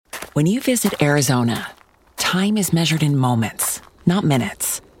When you visit Arizona, time is measured in moments, not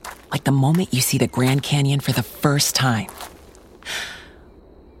minutes. Like the moment you see the Grand Canyon for the first time.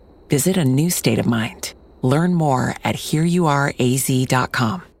 Visit a new state of mind. Learn more at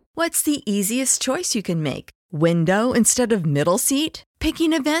hereyouareaz.com. What's the easiest choice you can make? Window instead of middle seat?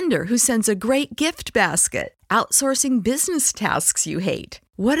 Picking a vendor who sends a great gift basket? Outsourcing business tasks you hate?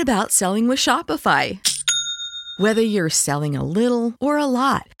 What about selling with Shopify? Whether you're selling a little or a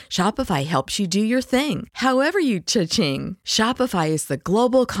lot, Shopify helps you do your thing, however you cha-ching. Shopify is the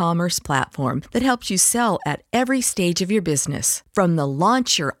global commerce platform that helps you sell at every stage of your business. From the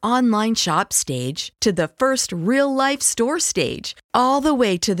launch your online shop stage to the first real-life store stage, all the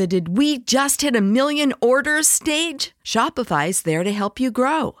way to the did we just hit a million orders stage. Shopify's there to help you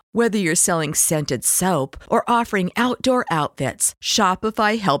grow. Whether you're selling scented soap or offering outdoor outfits,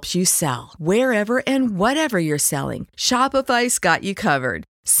 Shopify helps you sell. Wherever and whatever you're selling, Shopify's got you covered.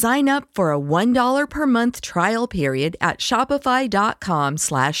 Sign up for a $1 per month trial period at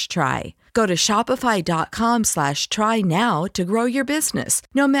shopify.com/try. Go to shopify.com/try now to grow your business,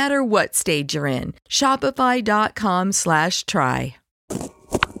 no matter what stage you're in. Shopify.com/try.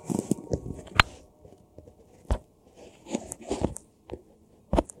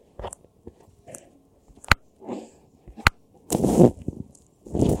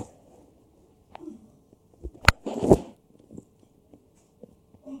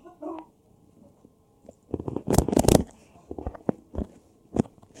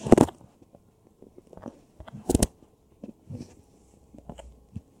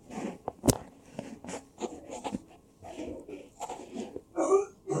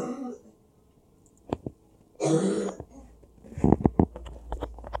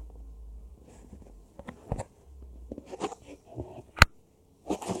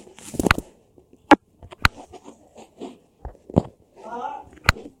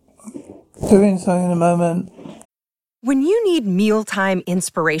 Doing something in a moment. When you need mealtime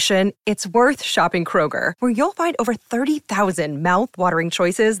inspiration, it's worth shopping Kroger, where you'll find over 30,000 mouth-watering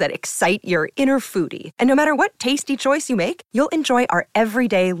choices that excite your inner foodie. And no matter what tasty choice you make, you'll enjoy our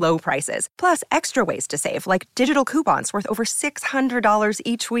everyday low prices, plus extra ways to save, like digital coupons worth over $600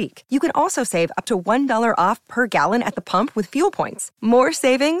 each week. You can also save up to $1 off per gallon at the pump with fuel points. More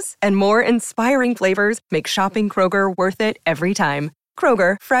savings and more inspiring flavors make shopping Kroger worth it every time.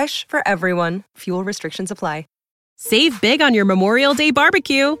 Kroger, fresh for everyone. Fuel restrictions apply. Save big on your Memorial Day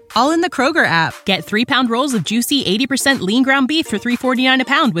barbecue, all in the Kroger app. Get 3-pound rolls of juicy 80% lean ground beef for $3.49 a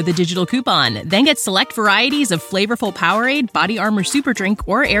pound with a digital coupon. Then get select varieties of flavorful Powerade, Body Armor Super Drink,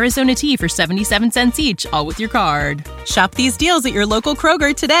 or Arizona tea for 77 cents each, all with your card. Shop these deals at your local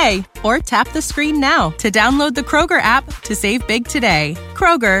Kroger today, or tap the screen now to download the Kroger app to save big today.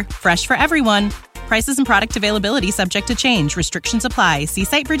 Kroger, fresh for everyone. Prices and product availability subject to change. Restrictions apply. See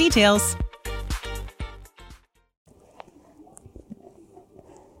site for details.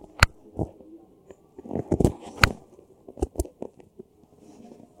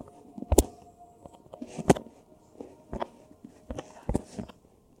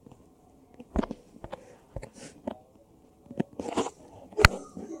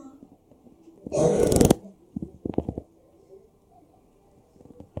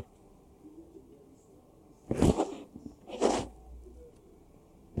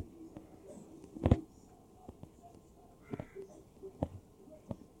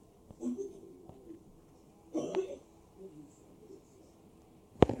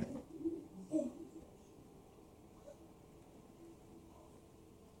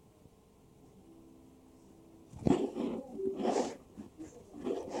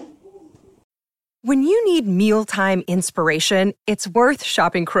 When you need mealtime inspiration, it's worth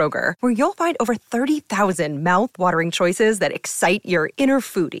shopping Kroger, where you'll find over 30,000 mouth-watering choices that excite your inner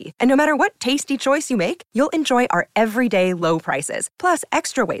foodie. And no matter what tasty choice you make, you'll enjoy our everyday low prices, plus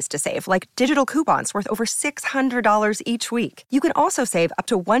extra ways to save, like digital coupons worth over $600 each week. You can also save up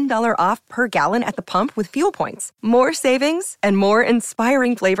to $1 off per gallon at the pump with fuel points. More savings and more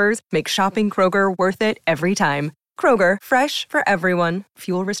inspiring flavors make shopping Kroger worth it every time. Kroger, fresh for everyone.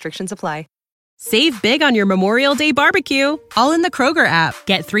 Fuel restrictions apply. Save big on your Memorial Day barbecue, all in the Kroger app.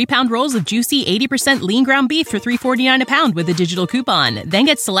 Get 3-pound rolls of juicy 80% lean ground beef for $3.49 a pound with a digital coupon. Then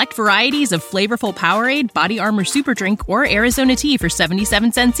get select varieties of flavorful Powerade, Body Armor Super Drink, or Arizona tea for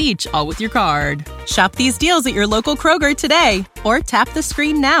 77 cents each, all with your card. Shop these deals at your local Kroger today, or tap the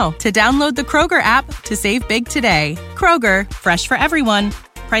screen now to download the Kroger app to save big today. Kroger, fresh for everyone.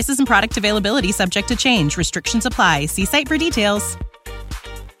 Prices and product availability subject to change. Restrictions apply. See site for details.